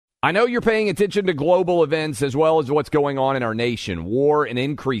I know you're paying attention to global events as well as what's going on in our nation. War and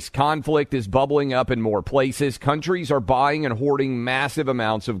increased conflict is bubbling up in more places. Countries are buying and hoarding massive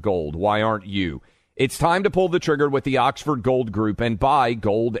amounts of gold. Why aren't you? It's time to pull the trigger with the Oxford Gold Group and buy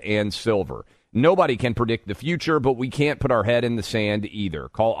gold and silver. Nobody can predict the future, but we can't put our head in the sand either.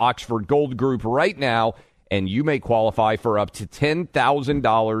 Call Oxford Gold Group right now, and you may qualify for up to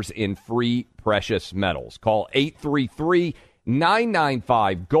 $10,000 in free precious metals. Call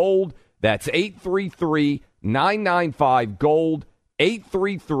 833-995-GOLD. That's 833-995-GOLD,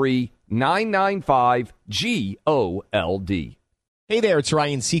 833-995-GOLD. Hey there, it's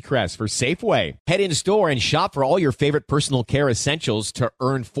Ryan Seacrest for Safeway. Head in store and shop for all your favorite personal care essentials to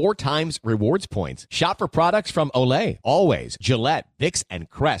earn 4 times rewards points. Shop for products from Olay, Always, Gillette, Vicks, and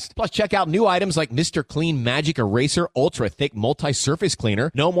Crest. Plus, check out new items like Mr. Clean Magic Eraser Ultra Thick Multi-Surface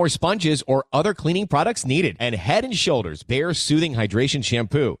Cleaner. No more sponges or other cleaning products needed. And Head & Shoulders Bare Soothing Hydration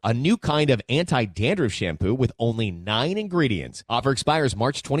Shampoo, a new kind of anti-dandruff shampoo with only 9 ingredients. Offer expires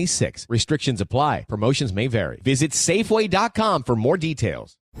March 26. Restrictions apply. Promotions may vary. Visit Safeway.com for more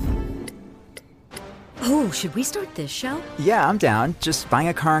details. Oh, should we start this show? Yeah, I'm down. Just buying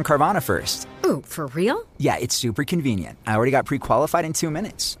a car on Carvana first. Ooh, for real? Yeah, it's super convenient. I already got pre-qualified in 2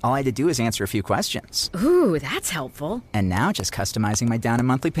 minutes. All I had to do is answer a few questions. Ooh, that's helpful. And now just customizing my down and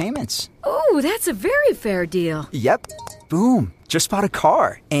monthly payments. Ooh, that's a very fair deal. Yep. Boom. Just bought a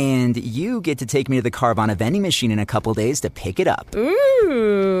car. And you get to take me to the Carvana vending machine in a couple days to pick it up.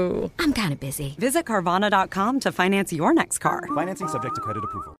 Ooh. I'm kind of busy. Visit Carvana.com to finance your next car. Financing subject to credit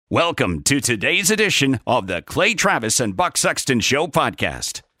approval. Welcome to today's edition of the Clay Travis and Buck Sexton Show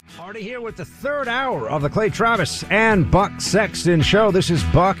podcast. Already here with the third hour of the Clay Travis and Buck Sexton Show. This is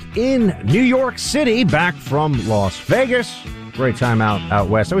Buck in New York City, back from Las Vegas. Great time out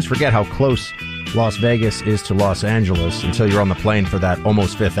west. I always forget how close Las Vegas is to Los Angeles until you're on the plane for that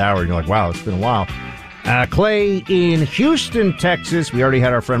almost fifth hour. And you're like, wow, it's been a while. Clay in Houston, Texas. We already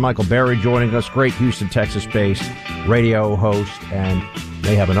had our friend Michael Berry joining us. Great Houston, Texas-based radio host. And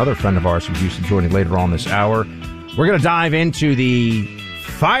may have another friend of ours from Houston joining later on this hour. We're going to dive into the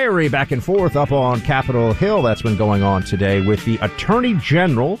fiery back and forth up on Capitol Hill that's been going on today with the Attorney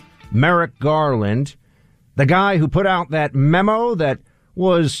General, Merrick Garland, the guy who put out that memo that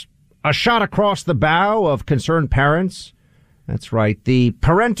was a shot across the bow of concerned parents. That's right, the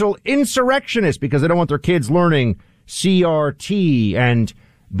parental insurrectionists, because they don't want their kids learning CRT and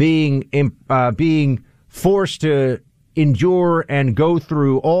being forced to endure and go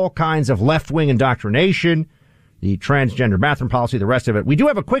through all kinds of left-wing indoctrination, the transgender bathroom policy, the rest of it. We do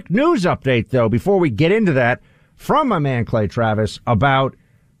have a quick news update, though, before we get into that, from my man Clay Travis about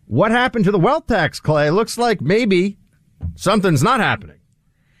what happened to the wealth tax, Clay. Looks like maybe something's not happening.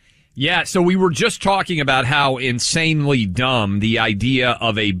 Yeah, so we were just talking about how insanely dumb the idea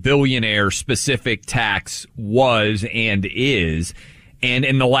of a billionaire-specific tax was and is. And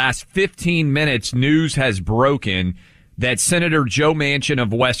in the last 15 minutes, news has broken that Senator Joe Manchin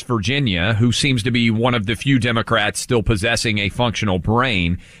of West Virginia, who seems to be one of the few Democrats still possessing a functional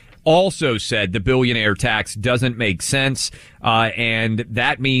brain, also said the billionaire tax doesn't make sense, and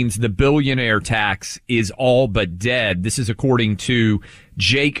that means the billionaire tax is all but dead. This is according to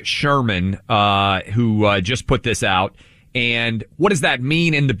Jake Sherman, who just put this out. And what does that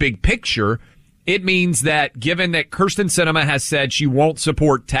mean in the big picture? It means that given that Kyrsten Sinema has said she won't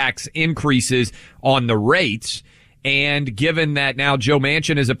support tax increases on the rates, and given that now Joe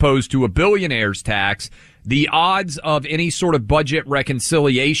Manchin is opposed to a billionaire's tax, the odds of any sort of budget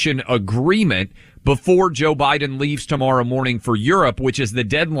reconciliation agreement before Joe Biden leaves tomorrow morning for Europe, which is the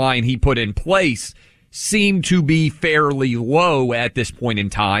deadline he put in place, seem to be fairly low at this point in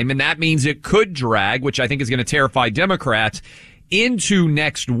time. And that means it could drag, which I think is going to terrify Democrats, into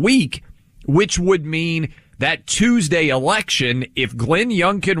next week, which would mean that Tuesday election, if Glenn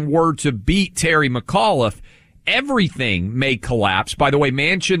Youngkin were to beat Terry McAuliffe, everything may collapse. By the way,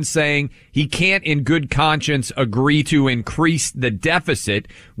 Manchin saying he can't in good conscience agree to increase the deficit,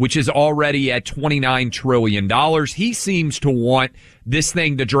 which is already at $29 trillion. He seems to want this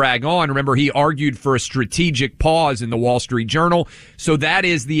thing to drag on. Remember, he argued for a strategic pause in the Wall Street Journal. So that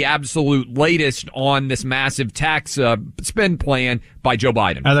is the absolute latest on this massive tax spend plan by Joe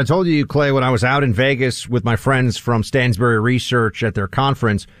Biden. As I told you, Clay, when I was out in Vegas with my friends from Stansberry Research at their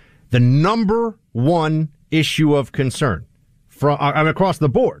conference, the number one issue of concern from across the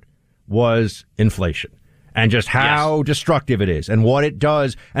board was inflation and just how destructive it is and what it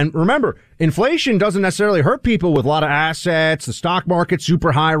does. And remember, inflation doesn't necessarily hurt people with a lot of assets. The stock market's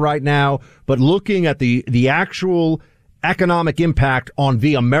super high right now, but looking at the actual economic impact on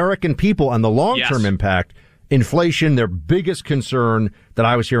the American people and the long-term impact, inflation, their biggest concern that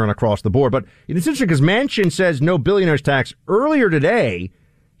I was hearing across the board. But it's interesting because Manchin says no billionaires tax. Earlier today,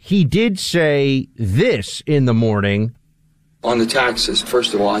 he did say this in the morning. On the taxes,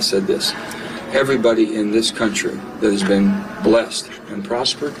 first of all, I said this. Everybody in this country that has been blessed and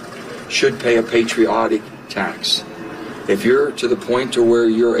prospered should pay a patriotic tax. If you're to the point to where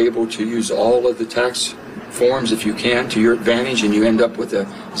you're able to use all of the tax forms, if you can, to your advantage, and you end up with a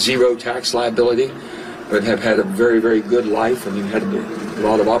zero tax liability, but have had a very, very good life and you've had a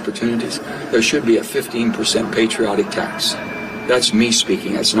lot of opportunities, there should be a 15% patriotic tax. That's me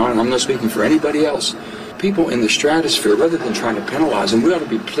speaking. I'm not speaking for anybody else. People in the stratosphere, rather than trying to penalize them, we ought to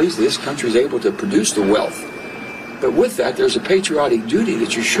be pleased that this country is able to produce the wealth. But with that, there's a patriotic duty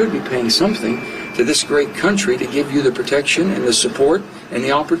that you should be paying something to this great country to give you the protection and the support and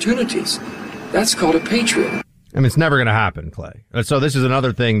the opportunities. That's called a patriot. I mean, it's never going to happen, Clay. So this is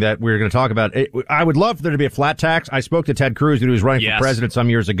another thing that we're going to talk about. I would love for there to be a flat tax. I spoke to Ted Cruz when he was running for president some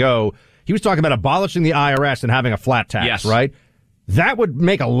years ago. He was talking about abolishing the IRS and having a flat tax, right? That would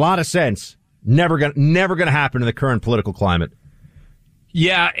make a lot of sense. Never going to happen in the current political climate.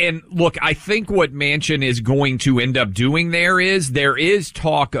 Yeah, and look, I think what Manchin is going to end up doing there is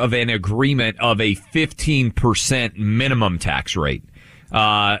talk of an agreement of a 15% minimum tax rate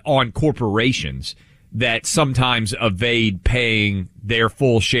on corporations that sometimes evade paying their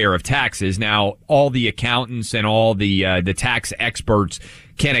full share of taxes. Now, all the accountants and all the tax experts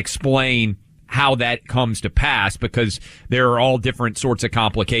can explain how that comes to pass, because there are all different sorts of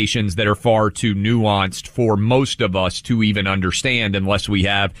complications that are far too nuanced for most of us to even understand unless we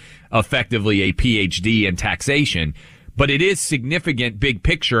have effectively a PhD in taxation. But it is significant big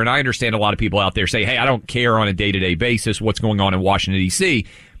picture, and I understand a lot of people out there say, hey, I don't care on a day-to-day basis what's going on in Washington, D.C.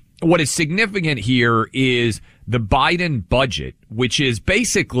 What is significant here is the Biden budget, which is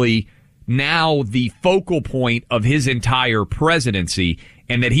basically now the focal point of his entire presidency,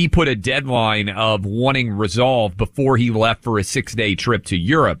 and that he put a deadline of wanting resolved before he left for a 6-day trip to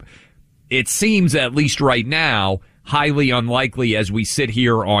Europe. It seems, at least right now, highly unlikely as we sit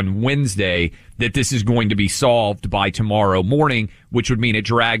here on Wednesday that this is going to be solved by tomorrow morning, which would mean it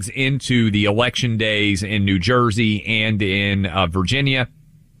drags into the election days in New Jersey and in Virginia,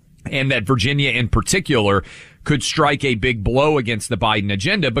 and that Virginia in particular could strike a big blow against the Biden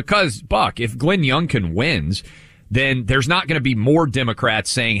agenda because, Buck, if Glenn Youngkin wins, then there's not going to be more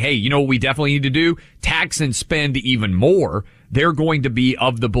Democrats saying, hey, you know what we definitely need to do? Tax and spend even more. They're going to be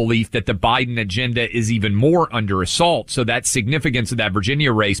of the belief that the Biden agenda is even more under assault. So that significance of that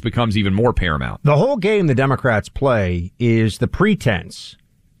Virginia race becomes even more paramount. The whole game the Democrats play is the pretense.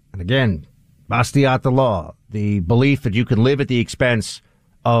 And again, Bastiat the law, the belief that you can live at the expense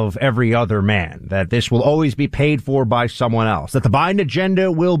of every other man, that this will always be paid for by someone else, that the Biden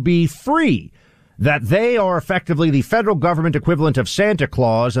agenda will be free, that they are effectively the federal government equivalent of Santa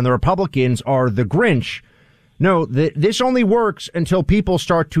Claus and the Republicans are the Grinch. No, this only works until people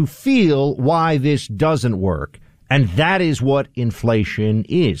start to feel why this doesn't work. And that is what inflation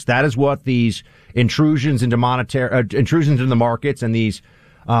is. That is what these intrusions into the markets and these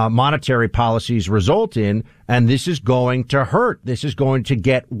monetary policies result in. And this is going to hurt. This is going to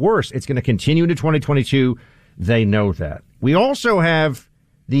get worse. It's going to continue into 2022. They know that. We also have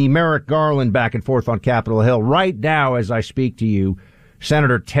the Merrick Garland back and forth on Capitol Hill. Right now, as I speak to you,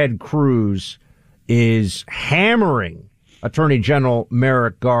 Senator Ted Cruz is hammering Attorney General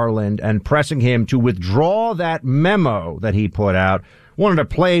Merrick Garland and pressing him to withdraw that memo that he put out. Wanted to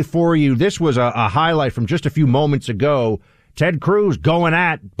play for you. This was a highlight from just a few moments ago. Ted Cruz going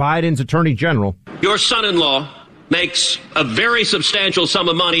at Biden's Attorney General. Your son-in-law makes a very substantial sum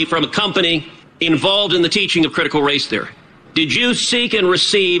of money from a company involved in the teaching of critical race theory. Did you seek and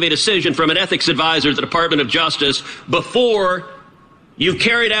receive a decision from an ethics advisor at the Department of Justice before you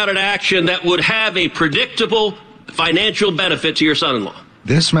carried out an action that would have a predictable financial benefit to your son-in-law?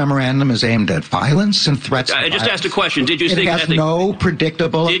 This memorandum is aimed at violence and threats. I just asked a question. Did you seek an ethics? It has no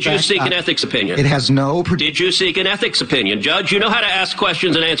predictable Did you seek an ethics opinion? It has no. Did you seek an ethics opinion? Judge, you know how to ask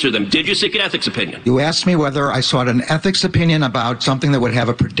questions and answer them. Did you seek an ethics opinion? You asked me whether I sought an ethics opinion about something that would have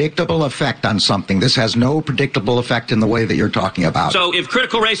a predictable effect on something. This has no predictable effect in the way that you're talking about. So if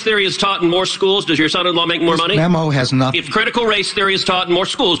critical race theory is taught in more schools, does your son-in-law make more money? This memo has nothing. If critical race theory is taught in more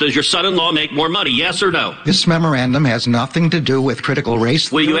schools, does your son-in-law make more money? Yes or no? This memorandum has nothing to do with critical race theory.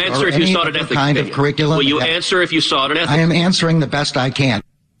 Will you answer if you sought an ethics kind opinion? Of curriculum? Will you answer if you sought an ethics? I am answering the best I can.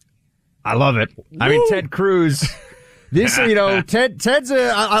 I love it. I mean, Ted Cruz. This, Ted's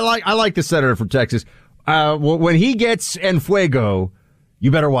I like the senator from Texas. When he gets en fuego,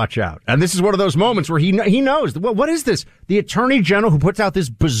 you better watch out. And this is one of those moments where he knows, what is this? The Attorney General who puts out this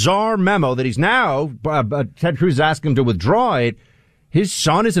bizarre memo that he's now, Ted Cruz asked him to withdraw it. His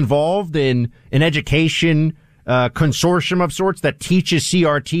son is involved in an education consortium of sorts that teaches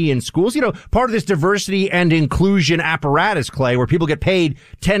CRT in schools. You know, part of this diversity and inclusion apparatus, Clay, where people get paid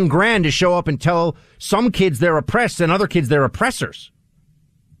 $10,000 to show up and tell some kids they're oppressed and other kids they're oppressors.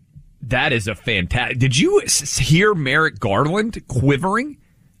 That is a fantastic. Did you hear Merrick Garland quivering?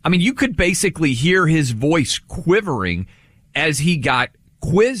 I mean, you could basically hear his voice quivering as he got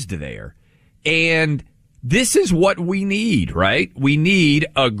quizzed there. And this is what we need, right? We need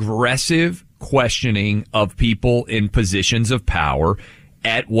aggressive questioning of people in positions of power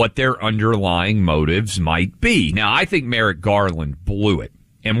at what their underlying motives might be. Now, I think Merrick Garland blew it.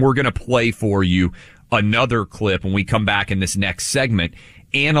 And we're going to play for you another clip when we come back in this next segment,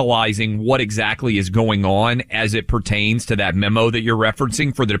 analyzing what exactly is going on as it pertains to that memo that you're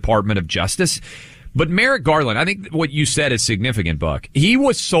referencing for the Department of Justice. But Merrick Garland, I think what you said is significant, Buck. He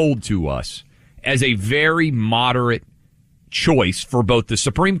was sold to us as a very moderate choice for both the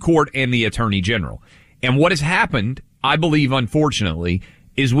Supreme Court and the Attorney General. And what has happened, I believe, unfortunately,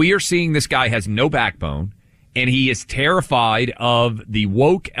 is we are seeing this guy has no backbone, and he is terrified of the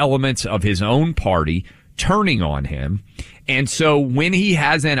woke elements of his own party turning on him. And so when he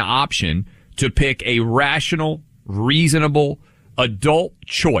has an option to pick a rational, reasonable, adult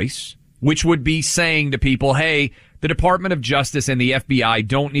choice, which would be saying to people, hey, the Department of Justice and the FBI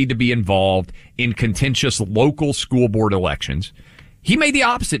don't need to be involved in contentious local school board elections, he made the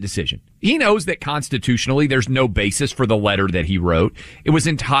opposite decision. He knows that constitutionally there's no basis for the letter that he wrote. It was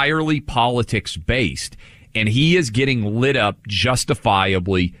entirely politics-based, and he is getting lit up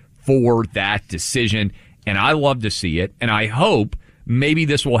justifiably for that decision. And I love to see it, and I hope maybe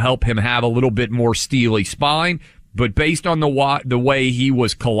this will help him have a little bit more steely spine. But based on the way he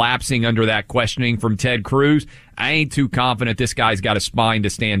was collapsing under that questioning from Ted Cruz, I ain't too confident this guy's got a spine to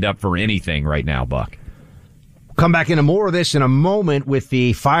stand up for anything right now, Buck. Come back into more of this in a moment with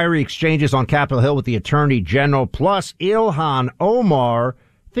the fiery exchanges on Capitol Hill with the Attorney General. Plus, Ilhan Omar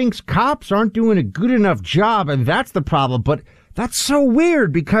thinks cops aren't doing a good enough job, and that's the problem. But that's so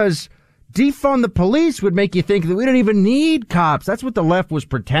weird because defund the police would make you think that we don't even need cops. That's what the left was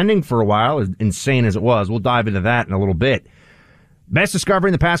pretending for a while, as insane as it was. We'll dive into that in a little bit. Best discovery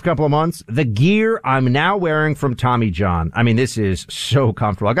in the past couple of months, the gear I'm now wearing from Tommy John. I mean, this is so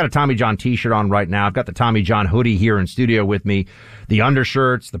comfortable. I've got a Tommy John t-shirt on right now. I've got the Tommy John hoodie here in studio with me, the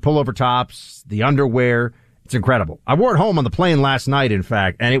undershirts, the pullover tops, the underwear. It's incredible. I wore it home on the plane last night, in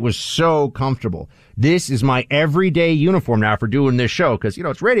fact, and it was so comfortable. This is my everyday uniform now for doing this show because, you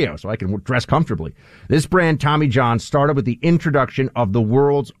know, it's radio, so I can dress comfortably. This brand, Tommy John, started with the introduction of the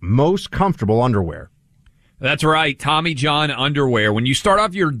world's most comfortable underwear. That's right, Tommy John underwear. When you start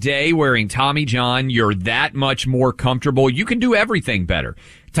off your day wearing Tommy John, you're that much more comfortable. You can do everything better.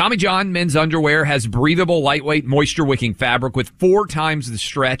 Tommy John men's underwear has breathable, lightweight, moisture-wicking fabric with 4 times the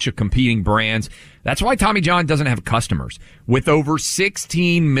stretch of competing brands. That's why Tommy John doesn't have customers. With over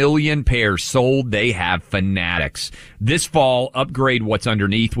 16 million pairs sold, they have fanatics. This fall, upgrade what's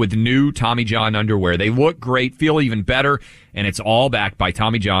underneath with new Tommy John underwear. They look great, feel even better, and it's all backed by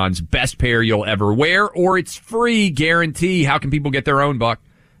Tommy John's best pair you'll ever wear, or it's free guarantee. How can people get their own, Buck?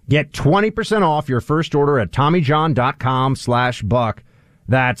 Get 20% off your first order at TommyJohn.com/Buck.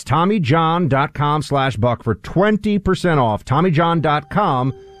 That's TommyJohn.com/Buck for 20% off.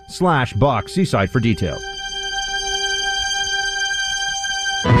 TommyJohn.com/Buck. See site for details.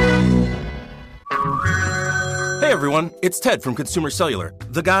 Hey everyone, it's Ted from Consumer Cellular,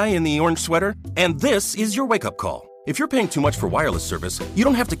 the guy in the orange sweater, and this is your wake-up call. If you're paying too much for wireless service, you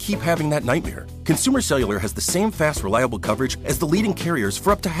don't have to keep having that nightmare. Consumer Cellular has the same fast, reliable coverage as the leading carriers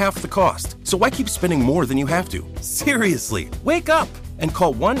for up to half the cost. So why keep spending more than you have to? Seriously, wake up and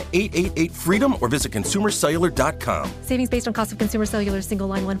call 1-888-FREEDOM or visit consumercellular.com. Savings based on cost of Consumer Cellular single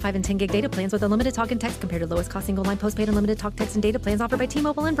line 1, 5, and 10 gig data plans with unlimited talk and text compared to lowest cost single line postpaid unlimited talk, text, and data plans offered by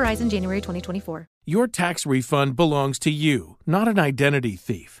T-Mobile and Verizon January 2024. Your tax refund belongs to you, not an identity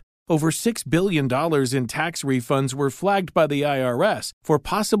thief. Over $6 billion in tax refunds were flagged by the IRS for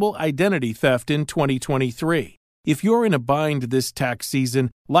possible identity theft in 2023. If you're in a bind this tax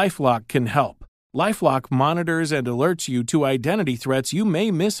season, LifeLock can help. LifeLock monitors and alerts you to identity threats you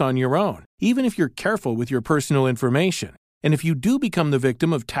may miss on your own, even if you're careful with your personal information. And if you do become the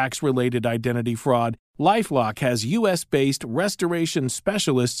victim of tax-related identity fraud, LifeLock has U.S.-based restoration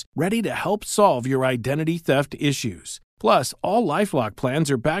specialists ready to help solve your identity theft issues. Plus, all LifeLock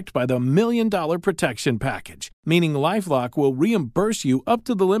plans are backed by the $1 Million Protection Package, meaning LifeLock will reimburse you up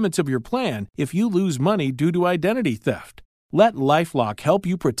to the limits of your plan if you lose money due to identity theft. Let LifeLock help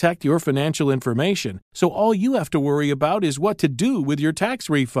you protect your financial information so all you have to worry about is what to do with your tax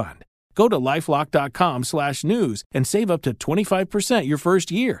refund. Go to LifeLock.com/news and save up to 25% your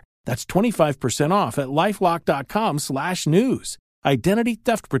first year. That's 25% off at LifeLock.com/news. Identity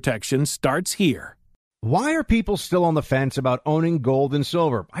theft protection starts here. Why are people still on the fence about owning gold and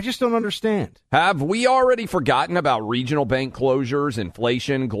silver? I just don't understand. Have we already forgotten about regional bank closures,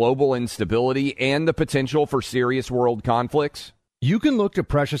 inflation, global instability, and the potential for serious world conflicts? You can look to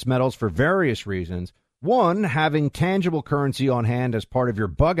precious metals for various reasons. 1, having tangible currency on hand as part of your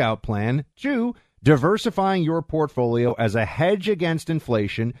bug-out plan. 2, diversifying your portfolio as a hedge against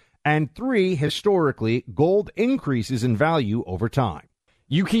inflation. And 3, historically, gold increases in value over time.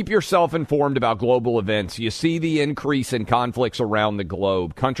 You keep yourself informed about global events. You see the increase in conflicts around the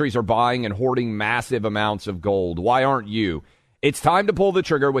globe. Countries are buying and hoarding massive amounts of gold. Why aren't you? It's time to pull the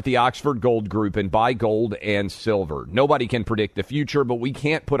trigger with the Oxford Gold Group and buy gold and silver. Nobody can predict the future, but we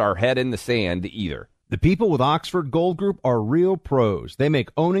can't put our head in the sand either. The people with Oxford Gold Group are real pros. They make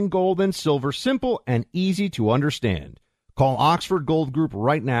owning gold and silver simple and easy to understand. Call Oxford Gold Group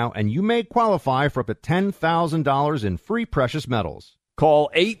right now, and you may qualify for up to $10,000 in free precious metals.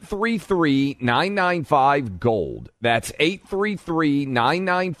 Call 833-995-GOLD. That's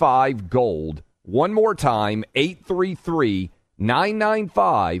 833-995-GOLD. One more time,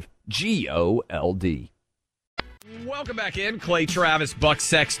 833-995-GOLD. Welcome back in, Clay Travis, Buck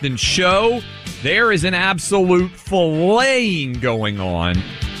Sexton Show. There is an absolute filleting going on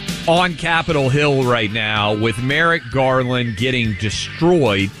Capitol Hill right now with Merrick Garland getting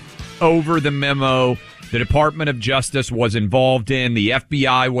destroyed over the memo the Department of Justice was involved in, the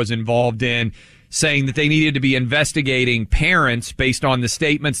FBI was involved in, saying that they needed to be investigating parents based on the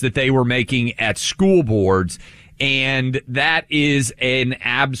statements that they were making at school boards. And that is an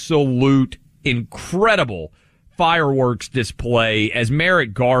absolute incredible fireworks display as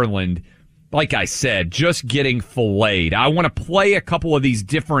Merrick Garland, like I said, just getting filleted. I want to play a couple of these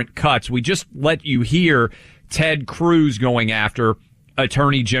different cuts. We just let you hear Ted Cruz going after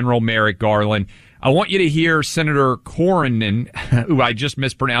Attorney General Merrick Garland. I want you to hear Senator Cornyn, who I just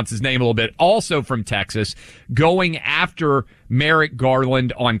mispronounced his name a little bit, also from Texas, going after Merrick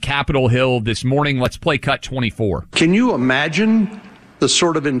Garland on Capitol Hill this morning. Let's play cut 24. Can you imagine the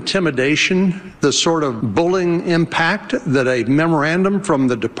sort of intimidation, the sort of bullying impact that a memorandum from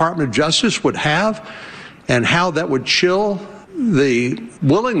the Department of Justice would have, and how that would chill the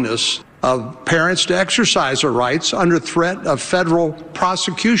willingness of parents to exercise their rights under threat of federal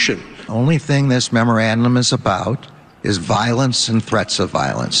prosecution? Only thing this memorandum is about is violence and threats of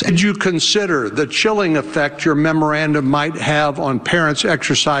violence. Did you consider the chilling effect your memorandum might have on parents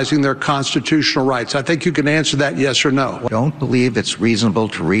exercising their constitutional rights? I think you can answer that yes or no. I don't believe it's reasonable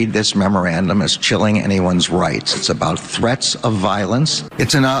to read this memorandum as chilling anyone's rights. It's about threats of violence.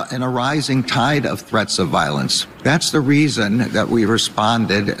 It's in a rising tide of threats of violence. That's the reason that we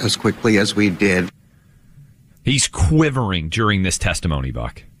responded as quickly as we did. He's quivering during this testimony,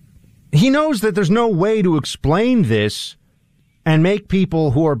 Buck. He knows that there's no way to explain this and make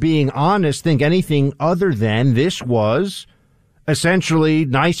people who are being honest think anything other than this was essentially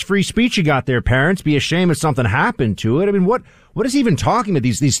nice free speech you got there, parents. Be ashamed if something happened to it. I mean, what is he even talking about,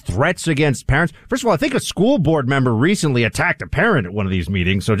 these threats against parents? First of all, I think a school board member recently attacked a parent at one of these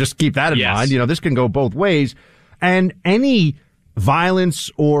meetings, so just keep that in mind. You know, this can go both ways. And any violence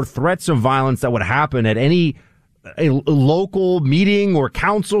or threats of violence that would happen at a local meeting or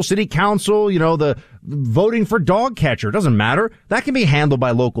council, city council, you know, the voting for dog catcher, doesn't matter. That can be handled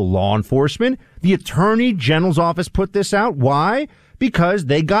by local law enforcement. The Attorney General's office put this out. Why? Because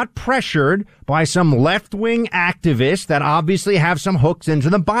they got pressured by some left-wing activists that obviously have some hooks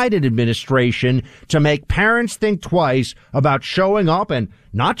into the Biden administration to make parents think twice about showing up and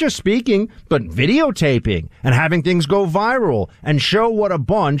not just speaking, but videotaping and having things go viral and show what a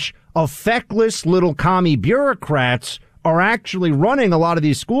bunch of feckless little commie bureaucrats are actually running a lot of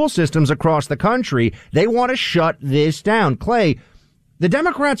these school systems across the country. They want to shut this down. Clay, the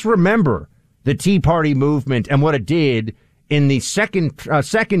Democrats remember the Tea Party movement and what it did in the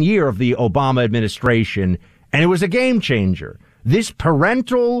second year of the Obama administration, and it was a game changer. This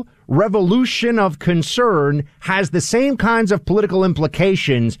parental revolution of concern has the same kinds of political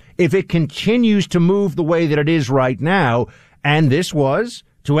implications if it continues to move the way that it is right now. And this was,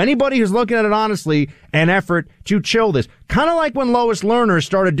 to anybody who's looking at it honestly, an effort to chill this. Kind of like when Lois Lerner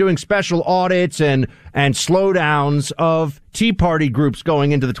started doing special audits and slowdowns of Tea Party groups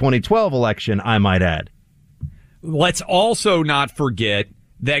going into the 2012 election, I might add. Let's also not forget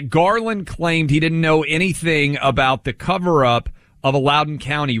that Garland claimed he didn't know anything about the cover-up of a Loudoun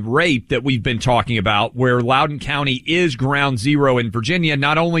County rape that we've been talking about, where Loudoun County is ground zero in Virginia,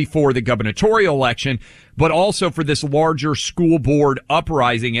 not only for the gubernatorial election, but also for this larger school board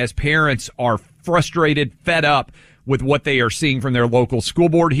uprising as parents are frustrated, fed up with what they are seeing from their local school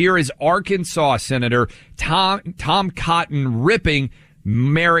board. Here is Arkansas Senator Tom Cotton ripping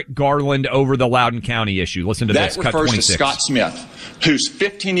Merrick Garland over the Loudoun County issue. Listen to this. That refers to Scott Smith, whose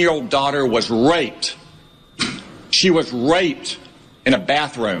 15-year-old daughter was raped. She was raped in a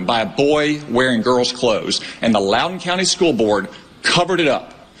bathroom by a boy wearing girls' clothes, and the Loudoun County School Board covered it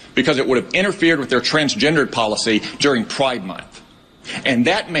up because it would have interfered with their transgendered policy during Pride Month. And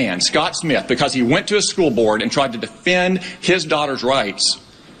that man, Scott Smith, because he went to a school board and tried to defend his daughter's rights,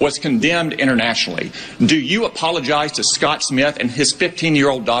 was condemned internationally. Do you apologize to Scott Smith and his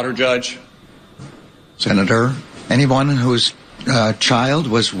 15-year-old daughter, Judge? Senator, anyone whose child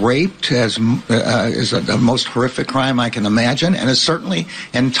was raped is the most horrific crime I can imagine, and is certainly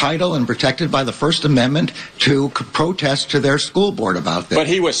entitled and protected by the First Amendment to protest to their school board about this. But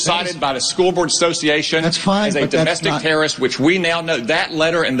he was cited by the School Board Association as a domestic terrorist, which we now know that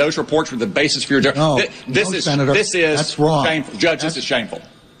letter and those reports were the basis for your judgment. Senator, this is that's wrong. Shameful. Judge, this is shameful.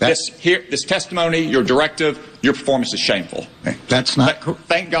 This testimony, your directive, your performance is shameful. That's not.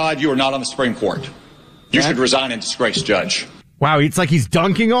 Thank God you are not on the Supreme Court. You should resign in disgrace, Judge. Wow, it's like he's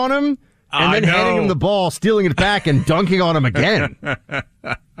dunking on him and then handing him the ball, stealing it back, and dunking on him again.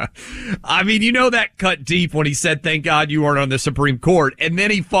 I mean, you know that cut deep when he said, thank God you aren't on the Supreme Court. And then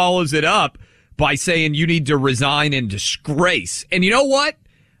he follows it up by saying you need to resign in disgrace. And you know what?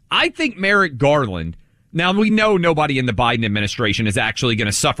 I think Merrick Garland, now we know nobody in the Biden administration is actually going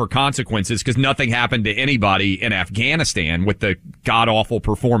to suffer consequences because nothing happened to anybody in Afghanistan with the god-awful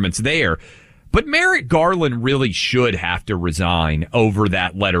performance there. But Merrick Garland really should have to resign over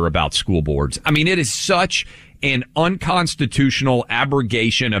that letter about school boards. I mean, it is such an unconstitutional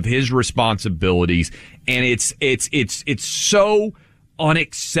abrogation of his responsibilities, and it's so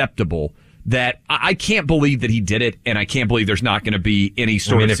unacceptable that I can't believe that he did it, and I can't believe there's not going to be any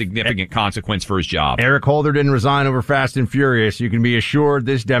sort of significant consequence for his job. Eric Holder didn't resign over Fast and Furious. You can be assured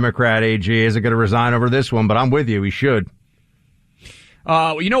this Democrat AG isn't going to resign over this one, but I'm with you. He should.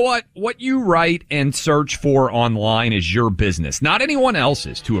 You know what? What you write and search for online is your business, not anyone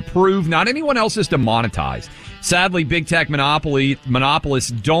else's to approve, not anyone else's to monetize. Sadly, big tech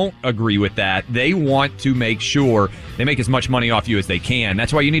monopolists don't agree with that. They want to make sure they make as much money off you as they can.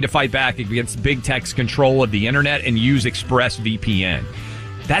 That's why you need to fight back against big tech's control of the internet and use ExpressVPN.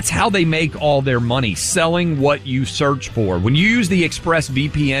 That's how they make all their money, selling what you search for. When you use the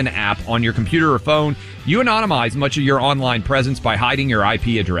ExpressVPN app on your computer or phone, you anonymize much of your online presence by hiding your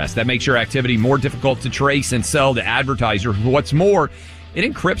IP address. That makes your activity more difficult to trace and sell to advertisers. What's more, it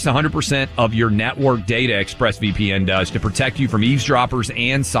encrypts 100% of your network data, ExpressVPN does, to protect you from eavesdroppers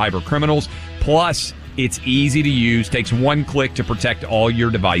and cyber criminals. Plus, it's easy to use, takes one click to protect all your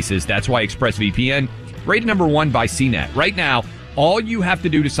devices. That's why ExpressVPN, rated #1 by CNET. Right now, all you have to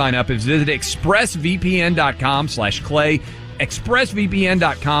do to sign up is visit expressvpn.com/Clay,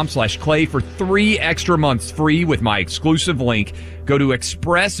 expressvpn.com/Clay for 3 extra months free with my exclusive link. Go to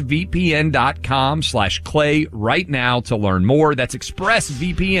expressvpn.com/Clay right now to learn more. That's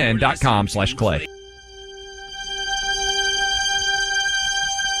expressvpn.com/Clay.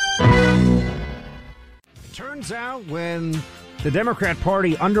 Turns out when the Democrat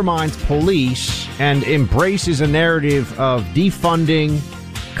Party undermines police and embraces a narrative of defunding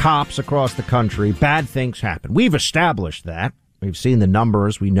cops across the country, bad things happen. We've established that. We've seen the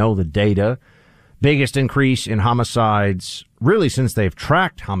numbers. We know the data. Biggest increase in homicides really since they've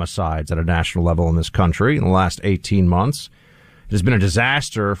tracked homicides at a national level in this country in the last 18 months. It has been a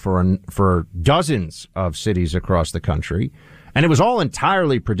disaster for dozens of cities across the country. And it was all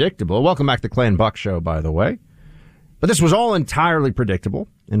entirely predictable. Welcome back to the Clay and Buck Show, by the way. But this was all entirely predictable.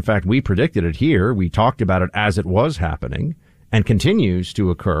 In fact, we predicted it here. We talked about it as it was happening and continues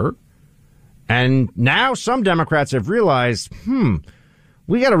to occur. And now some Democrats have realized,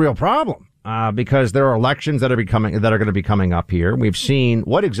 we got a real problem because there are elections that are going to be coming up here. We've seen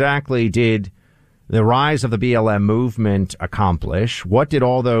what exactly did the rise of the BLM movement accomplish? What did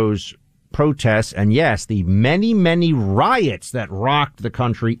all those protests and, yes, the many, many riots that rocked the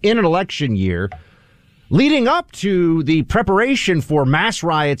country in an election year leading up to the preparation for mass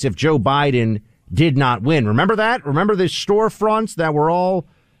riots if Joe Biden did not win. Remember that? Remember the storefronts that were all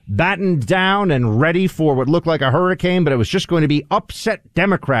battened down and ready for what looked like a hurricane, but it was just going to be upset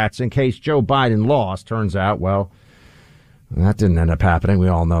Democrats in case Joe Biden lost. Turns out, well, that didn't end up happening. We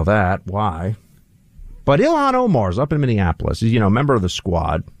all know that. Why? But Ilhan Omar's up in Minneapolis. Is, a member of the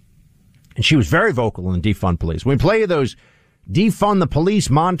squad. And she was very vocal in defund police. When we play those defund the police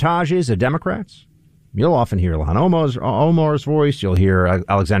montages of Democrats. You'll often hear Ilhan Omar's voice. You'll hear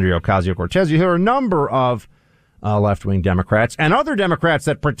Alexandria Ocasio-Cortez. You'll hear a number of left-wing Democrats and other Democrats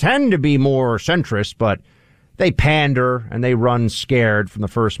that pretend to be more centrist, but they pander and they run scared from the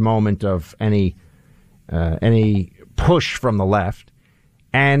first moment of any push from the left.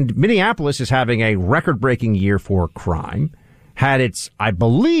 And Minneapolis is having a record-breaking year for crime. Had its, I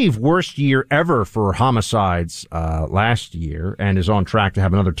believe, worst year ever for homicides last year, and is on track to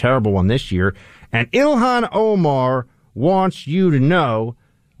have another terrible one this year. And Ilhan Omar wants you to know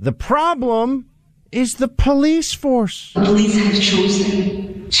the problem is the police force. The police have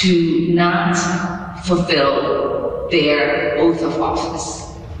chosen to not fulfill their oath of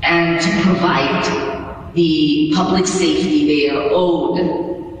office and to provide the public safety they are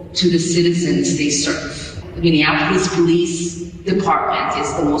owed to the citizens they serve. The Minneapolis Police Department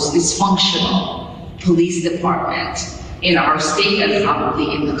is the most dysfunctional police department in our state and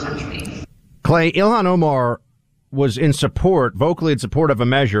probably in the country. Clay, Ilhan Omar was vocally in support of a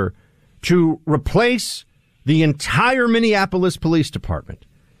measure to replace the entire Minneapolis Police Department.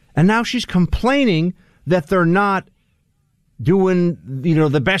 And now she's complaining that they're not doing,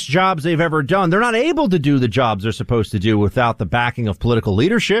 the best jobs they've ever done. They're not able to do the jobs they're supposed to do without the backing of political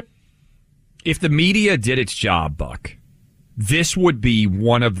leadership. If the media did its job, Buck, this would be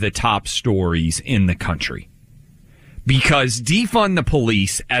one of the top stories in the country. Because defund the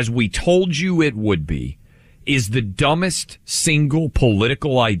police, as we told you it would be, is the dumbest single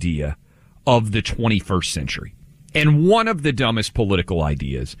political idea of the 21st century. And one of the dumbest political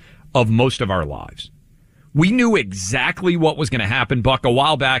ideas of most of our lives. We knew exactly what was going to happen, Buck. A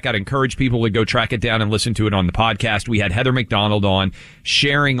while back, I'd encourage people to go track it down and listen to it on the podcast. We had Heather McDonald on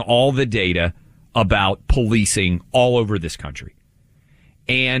sharing all the data about policing all over this country.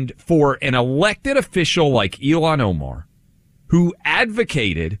 And for an elected official like Ilhan Omar, who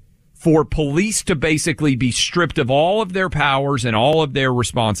advocated for police to basically be stripped of all of their powers and all of their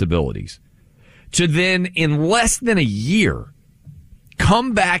responsibilities, to then, in less than a year,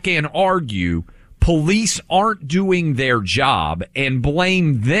 come back and argue police aren't doing their job and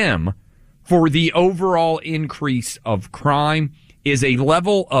blame them for the overall increase of crime is a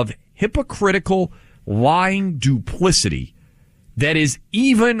level of hypocritical, lying duplicity that is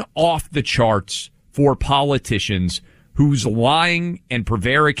even off the charts for politicians whose lying and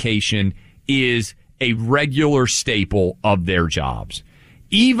prevarication is a regular staple of their jobs.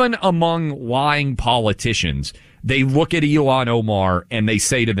 Even among lying politicians, they look at Ilhan Omar and they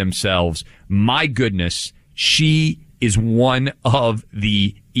say to themselves, my goodness, she is one of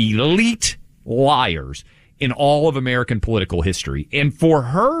the elite liars in all of American political history. And for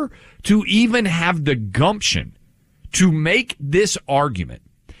her to even have the gumption to make this argument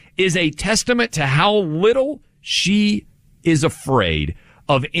is a testament to how little she is afraid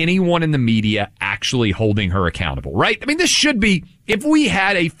of anyone in the media actually holding her accountable, right? I mean, this should be, if we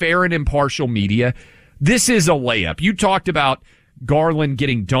had a fair and impartial media, this is a layup. You talked about Garland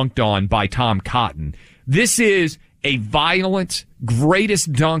getting dunked on by Tom Cotton. This is a violent,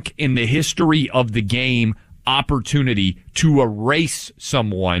 greatest dunk in the history of the game opportunity to erase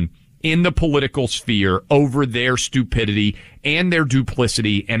someone in the political sphere over their stupidity and their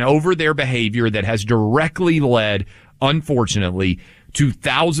duplicity and over their behavior that has directly led, unfortunately, to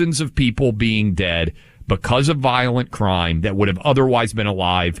thousands of people being dead because of violent crime that would have otherwise been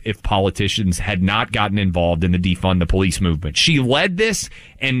alive if politicians had not gotten involved in the defund the police movement. She led this,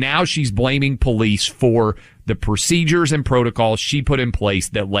 and now she's blaming police for the procedures and protocols she put in place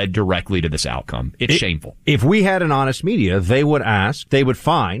that led directly to this outcome. It's shameful. If we had an honest media, they would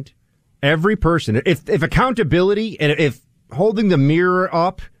find every person, if accountability and if holding the mirror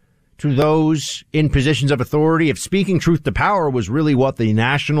up to those in positions of authority, if speaking truth to power was really what the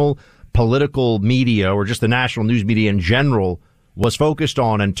national political media or just the national news media in general was focused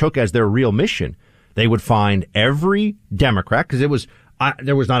on and took as their real mission, they would find every Democrat, because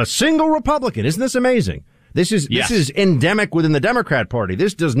there was not a single Republican. Isn't this amazing? This is endemic within the Democrat Party.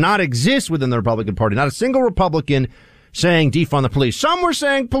 This does not exist within the Republican Party. Not a single Republican saying defund the police. Some were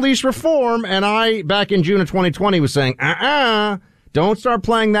saying police reform, and I, back in June of 2020, was saying, don't start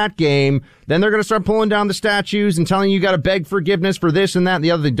playing that game. Then they're going to start pulling down the statues and telling you got to beg forgiveness for this and that and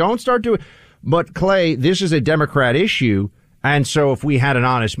the other thing. Don't start doing. But Clay, this is a Democrat issue. And so if we had an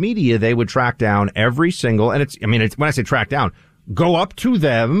honest media, they would track down every single, and it's when I say track down, go up to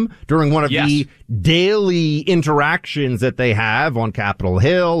them during one of the daily interactions that they have on Capitol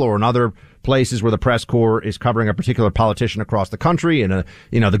Hill or in other places where the press corps is covering a particular politician across the country, in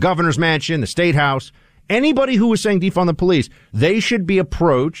the governor's mansion, the state house, anybody who was saying defund the police, they should be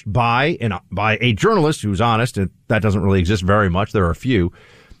approached by a journalist who's honest, and that doesn't really exist very much. There are a few.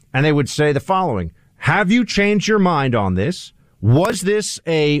 And they would say the following: have you changed your mind on this? Was this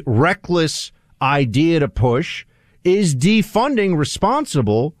a reckless idea to push? Is defunding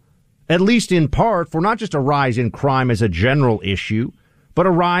responsible, at least in part, for not just a rise in crime as a general issue, but a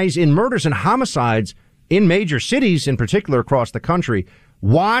rise in murders and homicides in major cities, in particular across the country?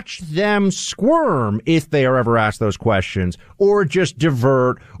 Watch them squirm if they are ever asked those questions, or just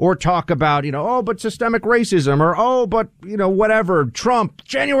divert, or talk about, but systemic racism, or, but, whatever, Trump,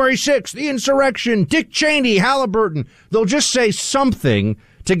 January 6th, the insurrection, Dick Cheney, Halliburton. They'll just say something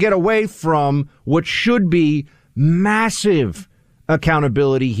to get away from what should be massive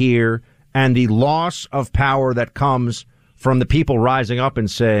accountability here and the loss of power that comes from the people rising up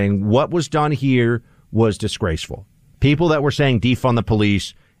and saying what was done here was disgraceful. People that were saying defund the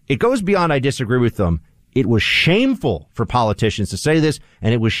police, it goes beyond I disagree with them. It was shameful for politicians to say this,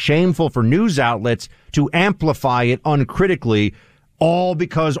 and it was shameful for news outlets to amplify it uncritically, all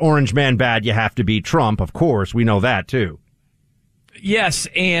because Orange Man bad, you have to beat Trump. Of course, we know that too. Yes,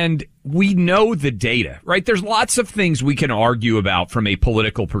 and we know the data, right? There's lots of things we can argue about from a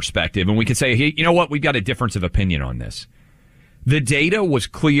political perspective, and we can say, hey, you know what? We've got a difference of opinion on this. The data was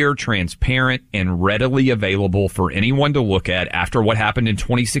clear, transparent, and readily available for anyone to look at after what happened in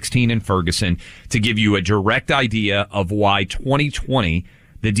 2016 in Ferguson to give you a direct idea of why 2020,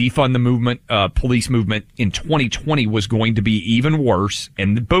 the defund the movement, police movement in 2020 was going to be even worse.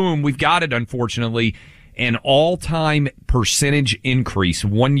 And boom, we've got it, unfortunately. An all-time percentage increase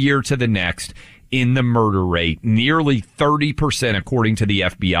 1 year to the next in the murder rate, nearly 30% according to the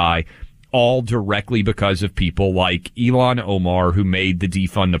FBI, all directly because of people like Ilhan Omar, who made the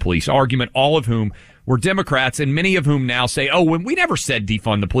defund the police argument, all of whom were Democrats, and many of whom now say, oh, when we never said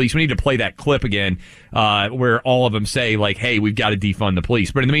defund the police. We need to play that clip again where all of them say, like, hey, we've got to defund the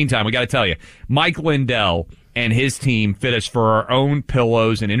police. But in the meantime, we got to tell you, Mike Lindell and his team fit us for our own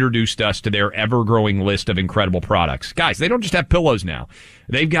pillows and introduced us to their ever-growing list of incredible products. Guys, they don't just have pillows now.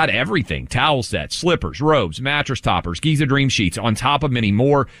 They've got everything: towel sets, slippers, robes, mattress toppers, Giza Dream Sheets, on top of many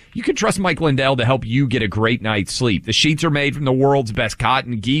more. You can trust Mike Lindell to help you get a great night's sleep. The sheets are made from the world's best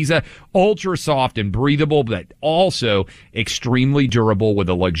cotton, Giza, ultra soft and breathable, but also extremely durable with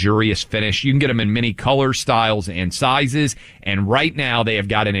a luxurious finish. You can get them in many colors, styles, and sizes. And right now, they have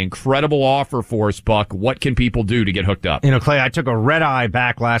got an incredible offer for us, Buck. What can people do to get hooked up? Clay, I took a red eye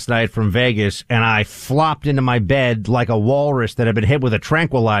back last night from Vegas, and I flopped into my bed like a walrus that had been hit with a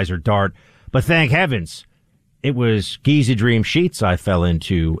tranquilizer dart. But thank heavens, it was Giza Dream Sheets I fell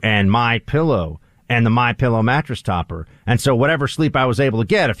into, and MyPillow, and the MyPillow mattress topper. And so whatever sleep I was able to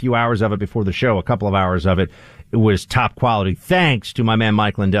get, a few hours of it before the show, a couple of hours of it, it was top quality, thanks to my man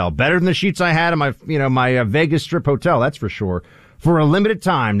Mike Lindell. Better than the sheets I had in my Vegas Strip hotel, that's for sure. For a limited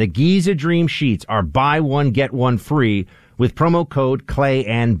time, the Giza Dream Sheets are buy one, get one free with promo code Clay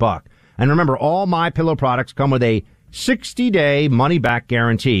and Buck. And remember, all MyPillow products come with a 60-day money-back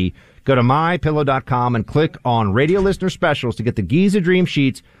guarantee. Go to MyPillow.com and click on Radio Listener Specials to get the Giza Dream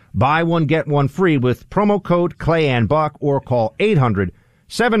Sheets, buy one, get one free with promo code Clay and Buck, or call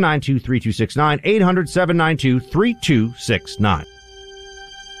 800-792-3269, 800-792-3269.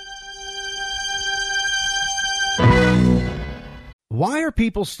 Why are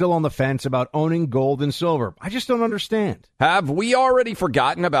people still on the fence about owning gold and silver? I just don't understand. Have we already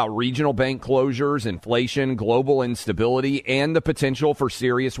forgotten about regional bank closures, inflation, global instability, and the potential for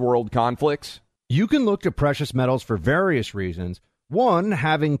serious world conflicts? You can look to precious metals for various reasons. 1,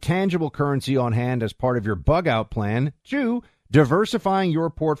 having tangible currency on hand as part of your bug-out plan. 2, diversifying your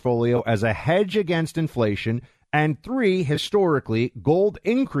portfolio as a hedge against inflation. And 3, historically, gold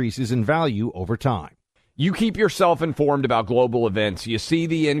increases in value over time. You keep yourself informed about global events. You see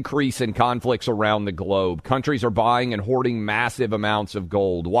the increase in conflicts around the globe. Countries are buying and hoarding massive amounts of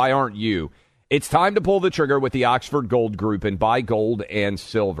gold. Why aren't you? It's time to pull the trigger with the Oxford Gold Group and buy gold and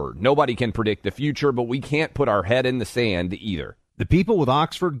silver. Nobody can predict the future, but we can't put our head in the sand either. The people with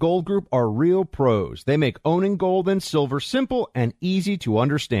Oxford Gold Group are real pros. They make owning gold and silver simple and easy to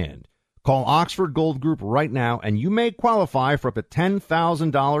understand. Call Oxford Gold Group right now, and you may qualify for up to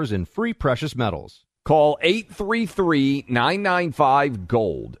 $10,000 in free precious metals. Call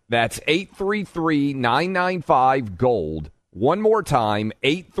 833-995-GOLD. That's 833-995-GOLD. One more time,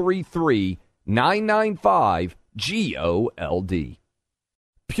 833-995-GOLD.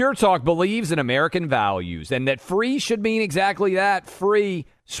 Pure Talk believes in American values and that free should mean exactly that, free.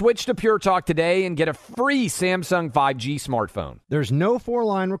 Switch to Pure Talk today and get a free Samsung 5G smartphone. There's no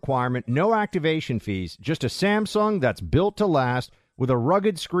 4-line requirement, no activation fees, just a Samsung that's built to last with a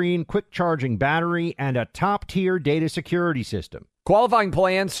rugged screen, quick-charging battery, and a top-tier data security system. Qualifying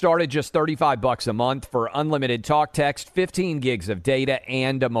plans start at just $35 a month for unlimited talk, text, 15 gigs of data,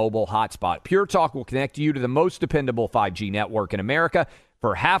 and a mobile hotspot. Pure Talk will connect you to the most dependable 5G network in America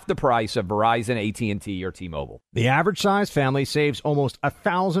for half the price of Verizon, AT&T, or T-Mobile. The average-size family saves almost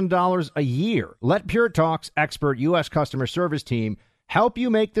 $1,000 a year. Let Pure Talk's expert U.S. customer service team help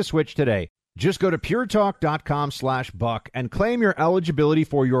you make the switch today. Just go to puretalk.com/buck and claim your eligibility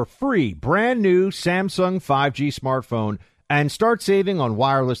for your free brand new Samsung 5G smartphone and start saving on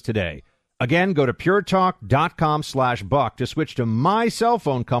wireless today. Again, go to puretalk.com/buck to switch to my cell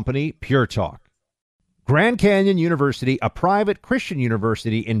phone company, Pure Talk. Grand Canyon University, a private Christian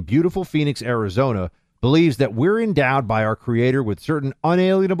university in beautiful Phoenix, Arizona, believes that we're endowed by our Creator with certain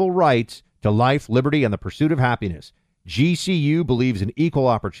unalienable rights to life, liberty, and the pursuit of happiness. GCU believes in equal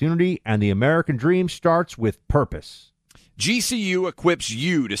opportunity, and the American dream starts with purpose. GCU equips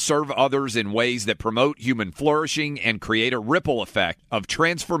you to serve others in ways that promote human flourishing and create a ripple effect of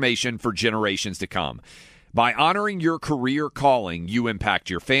transformation for generations to come. By honoring your career calling, you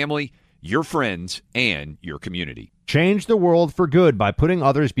impact your family, your friends, and your community. Change the world for good by putting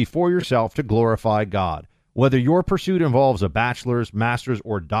others before yourself to glorify God. Whether your pursuit involves a bachelor's, master's,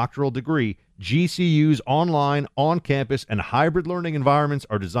 or doctoral degree, GCU's online, on-campus, and hybrid learning environments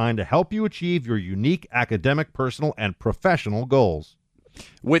are designed to help you achieve your unique academic, personal, and professional goals.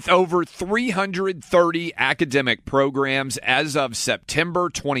 With over 330 academic programs as of September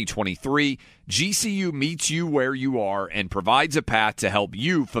 2023, GCU meets you where you are and provides a path to help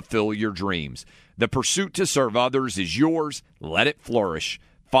you fulfill your dreams. The pursuit to serve others is yours. Let it flourish.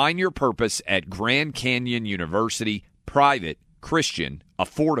 Find your purpose at Grand Canyon University, private, Christian,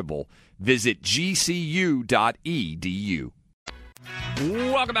 affordable. Visit gcu.edu.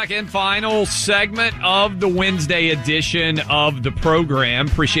 Welcome back in. Final segment of the Wednesday edition of the program.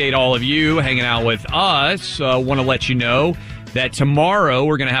 Appreciate all of you hanging out with us. Want to let you know that tomorrow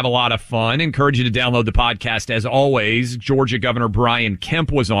we're going to have a lot of fun. Encourage you to download the podcast as always. Georgia Governor Brian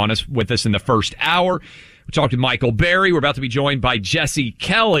Kemp was with us in the first hour. We talked with Michael Berry. We're about to be joined by Jesse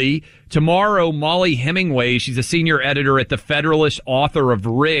Kelly. Tomorrow, Molly Hemingway, she's a senior editor at The Federalist, author of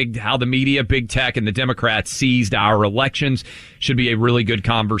Rigged, How the Media, Big Tech, and the Democrats Seized Our Elections. Should be a really good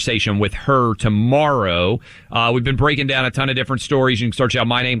conversation with her tomorrow. We've been breaking down a ton of different stories. You can search out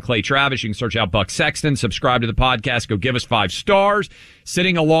my name, Clay Travis. You can search out Buck Sexton. Subscribe to the podcast. Go give us 5 stars.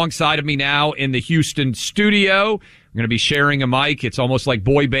 Sitting alongside of me now in the Houston studio, we're going to be sharing a mic. It's almost like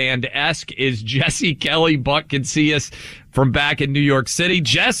boy band-esque. Is Jesse Kelly. Buck can see us from back in New York City.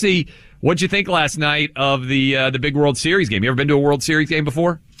 Jesse, what'd you think last night of the big World Series game? You ever been to a World Series game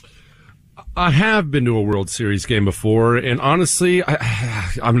before? I have been to a World Series game before, and honestly,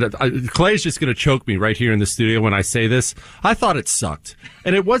 Clay's just going to choke me right here in the studio when I say this. I thought it sucked.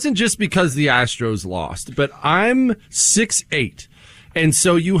 And it wasn't just because the Astros lost, but I'm 6'8". And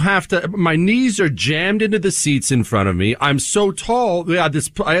so you have to, my knees are jammed into the seats in front of me. I'm so tall. I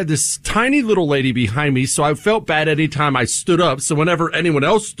had this tiny little lady behind me, so I felt bad anytime I stood up. So whenever anyone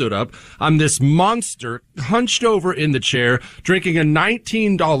else stood up, I'm this monster hunched over in the chair, drinking a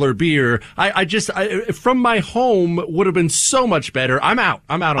 $19 beer. From my home would have been so much better. I'm out.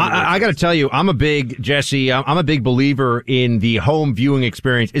 I got to tell you, I'm a big believer in the home viewing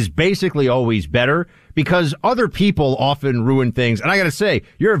experience is basically always better, because other people often ruin things. And I got to say,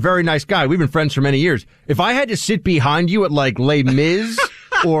 you're a very nice guy. We've been friends for many years. If I had to sit behind you at like Les Mis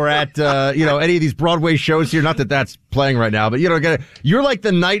or at, any of these Broadway shows here, not that that's playing right now, but you're like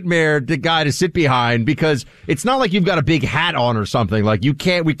the nightmare guy to sit behind, because it's not like you've got a big hat on or something. Like we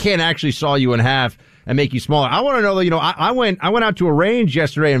can't actually saw you in half and make you smaller. I want to know though, I went out to a range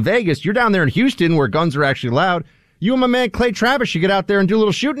yesterday in Vegas. You're down there in Houston where guns are actually loud. You and my man Clay Travis should get out there and do a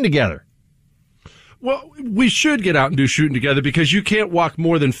little shooting together. Well, we should get out and do shooting together, because you can't walk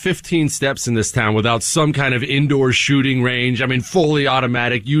more than 15 steps in this town without some kind of indoor shooting range. I mean, fully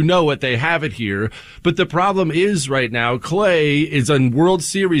automatic. You know what, they have it here. But the problem is right now, Clay is in World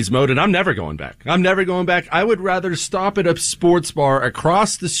Series mode, and I'm never going back. I would rather stop at a sports bar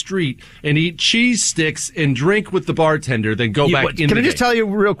across the street and eat cheese sticks and drink with the bartender than go back in. Can I just tell you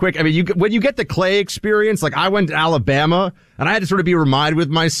real quick? I mean, when you get the Clay experience, like I went to Alabama, and I had to sort of be reminded with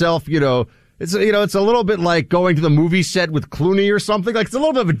myself, it's a little bit like going to the movie set with Clooney or something. Like, it's a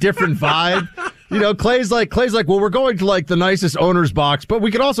little bit of a different vibe. Clay's like, well, we're going to like the nicest owner's box, but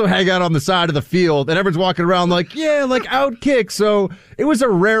we could also hang out on the side of the field, and everyone's walking around like, yeah, like outkick. So it was a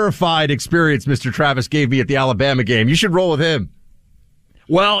rarefied experience Mr. Travis gave me at the Alabama game. You should roll with him.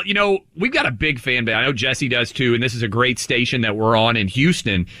 Well, we've got a big fan base. I know Jesse does too, and this is a great station that we're on in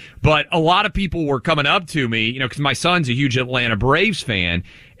Houston. But a lot of people were coming up to me, because my son's a huge Atlanta Braves fan,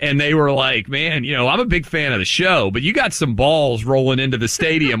 and they were like, man, I'm a big fan of the show, but you got some balls rolling into the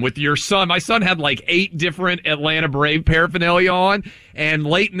stadium with your son. My son had like 8 different Atlanta Brave paraphernalia on, and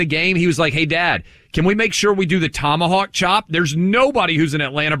late in the game, he was like, hey, Dad, can we make sure we do the tomahawk chop? There's nobody who's an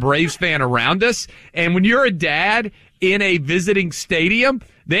Atlanta Braves fan around us, and when you're a dad in a visiting stadium,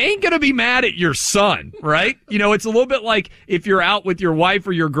 they ain't going to be mad at your son, right? It's a little bit like if you're out with your wife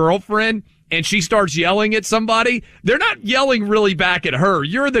or your girlfriend and she starts yelling at somebody, they're not yelling really back at her.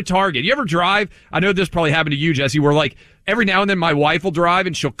 You're the target. You ever drive? I know this probably happened to you, Jesse, where like every now and then my wife will drive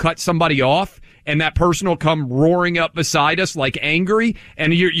and she'll cut somebody off, and that person will come roaring up beside us like angry,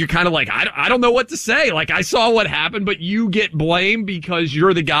 and you're kind of like, I don't know what to say. Like, I saw what happened, but you get blamed because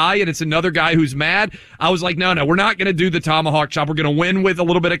you're the guy and it's another guy who's mad. I was like, no, we're not going to do the tomahawk chop. We're going to win with a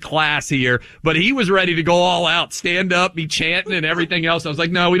little bit of class here. But he was ready to go all out, stand up, be chanting and everything else. I was like,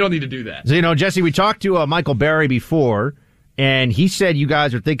 no, we don't need to do that. So, Jesse, we talked to Michael Berry before, and he said you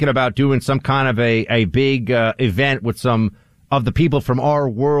guys are thinking about doing some kind of a big event with some of the people from our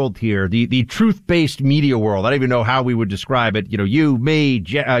world here, the truth-based media world. I don't even know how we would describe it. You, me,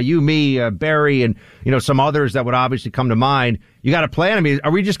 Barry, and, some others that would obviously come to mind. You got a plan? I mean,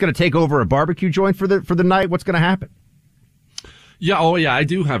 are we just going to take over a barbecue joint for the night? What's going to happen? Yeah, I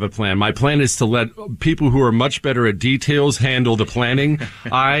do have a plan. My plan is to let people who are much better at details handle the planning.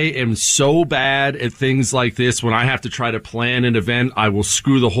 I am so bad at things like this. When I have to try to plan an event, I will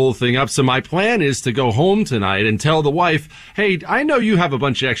screw the whole thing up. So my plan is to go home tonight and tell the wife, hey, I know you have a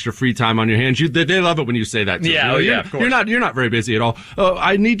bunch of extra free time on your hands. They love it when you say that to them. Yeah, of course. You're not very busy at all.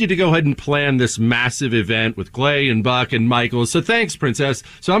 I need you to go ahead and plan this massive event with Clay and Buck and Michael. So thanks, Princess.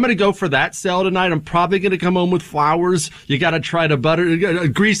 So I'm going to go for that sale tonight. I'm probably going to come home with flowers. You got to try to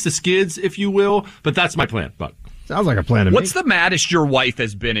grease the skids, if you will. But that's my plan, Buck. Sounds like a plan to me. What's the maddest your wife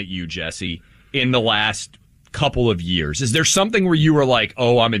has been at you, Jesse, in the last couple of years? Is there something where you were like,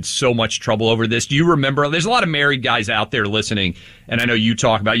 oh, I'm in so much trouble over this? Do you remember? There's a lot of married guys out there listening, and I know you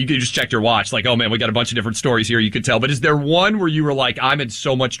talk about, you could just check your watch, like, oh man, we got a bunch of different stories here you could tell. But is there one where you were like, I'm in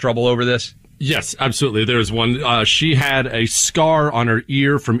so much trouble over this? Yes, absolutely. There's one. She had a scar on her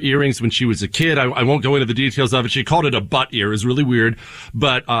ear from earrings when she was a kid. I won't go into the details of it. She called it a butt ear. It was really weird.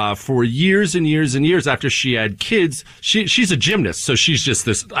 But for years and years and years after she had kids, she's a gymnast, so she's just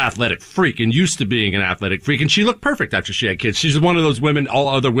this athletic freak and used to being an athletic freak. And she looked perfect after she had kids. She's one of those women all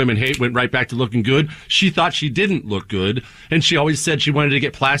other women hate, went right back to looking good. She thought she didn't look good, and she always said she wanted to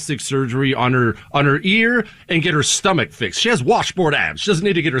get plastic surgery on her ear and get her stomach fixed. She has washboard abs. She doesn't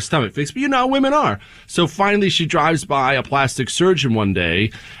need to get her stomach fixed, but women are. So finally she drives by a plastic surgeon one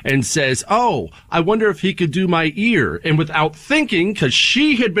day and says, oh, I wonder if he could do my ear. And without thinking, because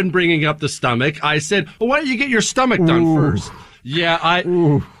she had been bringing up the stomach, I said, well, why don't you get your stomach done first? Yeah,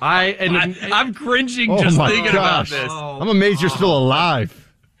 I'm cringing just thinking about this. I'm amazed you're still alive.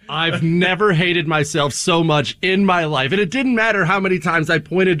 I've never hated myself so much in my life. And it didn't matter how many times I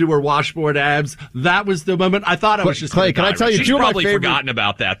pointed to her washboard abs. That was the moment I thought I was just Clay, can I tell you, she's probably forgotten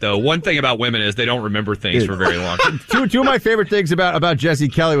about that, though. One thing about women is they don't remember things for very long. Two of my favorite things about Jesse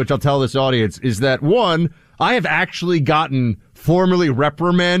Kelly, which I'll tell this audience, is that, one, I have actually gotten formally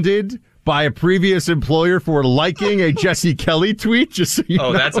reprimanded by a previous employer for liking a Jesse Kelly tweet, just so you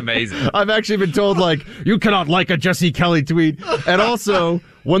know. That's amazing. I've actually been told, like, you cannot like a Jesse Kelly tweet. And also,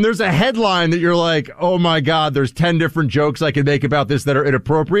 when there's a headline that you're like, oh my God, there's 10 different jokes I can make about this that are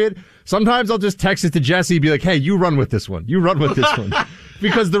inappropriate, sometimes I'll just text it to Jesse and be like, hey, you run with this one. You run with this one.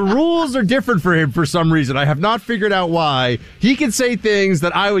 Because the rules are different for him for some reason. I have not figured out why. He can say things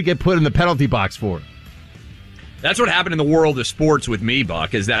that I would get put in the penalty box for. That's what happened in the world of sports with me,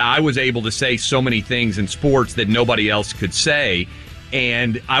 Buck, is that I was able to say so many things in sports that nobody else could say.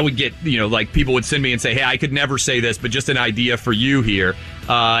 And I would get, like people would send me and say, hey, I could never say this, but just an idea for you here.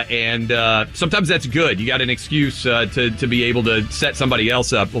 And sometimes that's good. You got an excuse to be able to set somebody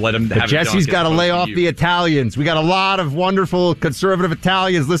else up, let them have it done. Jesse's got to lay off the Italians. We got a lot of wonderful conservative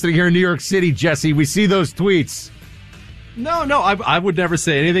Italians listening here in New York City, Jesse. We see those tweets. No, I would never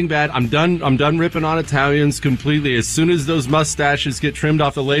say anything bad. I'm done ripping on Italians completely. As soon as those mustaches get trimmed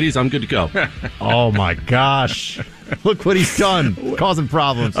off the ladies, I'm good to go. Oh my gosh. Look what he's done. Causing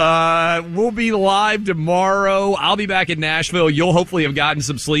problems. We'll be live tomorrow. I'll be back in Nashville. You'll hopefully have gotten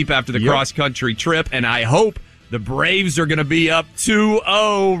some sleep after the cross-country trip, and I hope the Braves are going to be up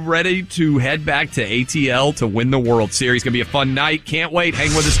 2-0, ready to head back to ATL to win the World Series. Going to be a fun night. Can't wait. Hang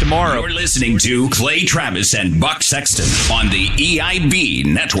with us tomorrow. You're listening to Clay Travis and Buck Sexton on the EIB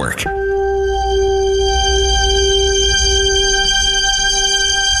Network.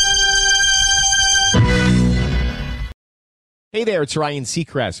 Hey there, it's Ryan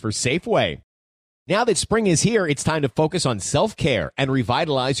Seacrest for Safeway. Now that spring is here, it's time to focus on self-care and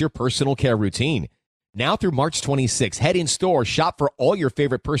revitalize your personal care routine. Now through March 26, head in store, shop for all your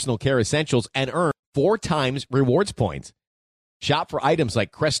favorite personal care essentials, and earn 4 times rewards points. Shop for items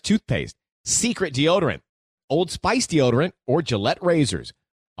like Crest toothpaste, Secret deodorant, Old Spice deodorant, or Gillette razors.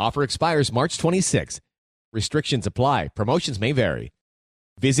 Offer expires March 26. Restrictions apply. Promotions may vary.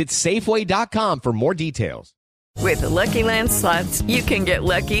 Visit Safeway.com for more details. With the Lucky Land Slots, you can get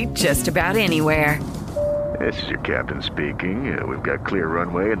lucky just about anywhere. This is your captain speaking. We've got clear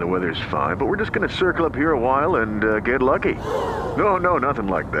runway and the weather's fine, but we're just going to circle up here a while and get lucky. No, nothing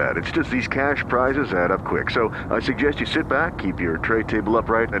like that. It's just these cash prizes add up quick. So I suggest you sit back, keep your tray table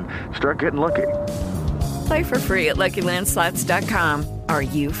upright, and start getting lucky. Play for free at LuckyLandSlots.com. Are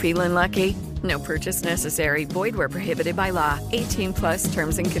you feeling lucky? No purchase necessary. Void where prohibited by law. 18+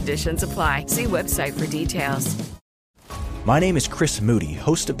 terms and conditions apply. See website for details. My name is Chris Moody,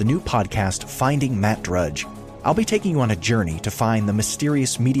 host of the new podcast, Finding Matt Drudge. I'll be taking you on a journey to find the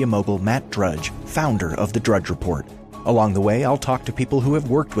mysterious media mogul Matt Drudge, founder of The Drudge Report. Along the way, I'll talk to people who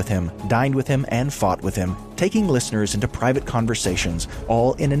have worked with him, dined with him, and fought with him, taking listeners into private conversations,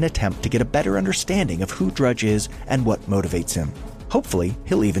 all in an attempt to get a better understanding of who Drudge is and what motivates him. Hopefully,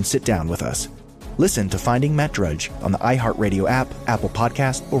 he'll even sit down with us. Listen to Finding Matt Drudge on the iHeartRadio app, Apple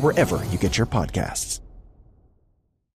Podcast, or wherever you get your podcasts.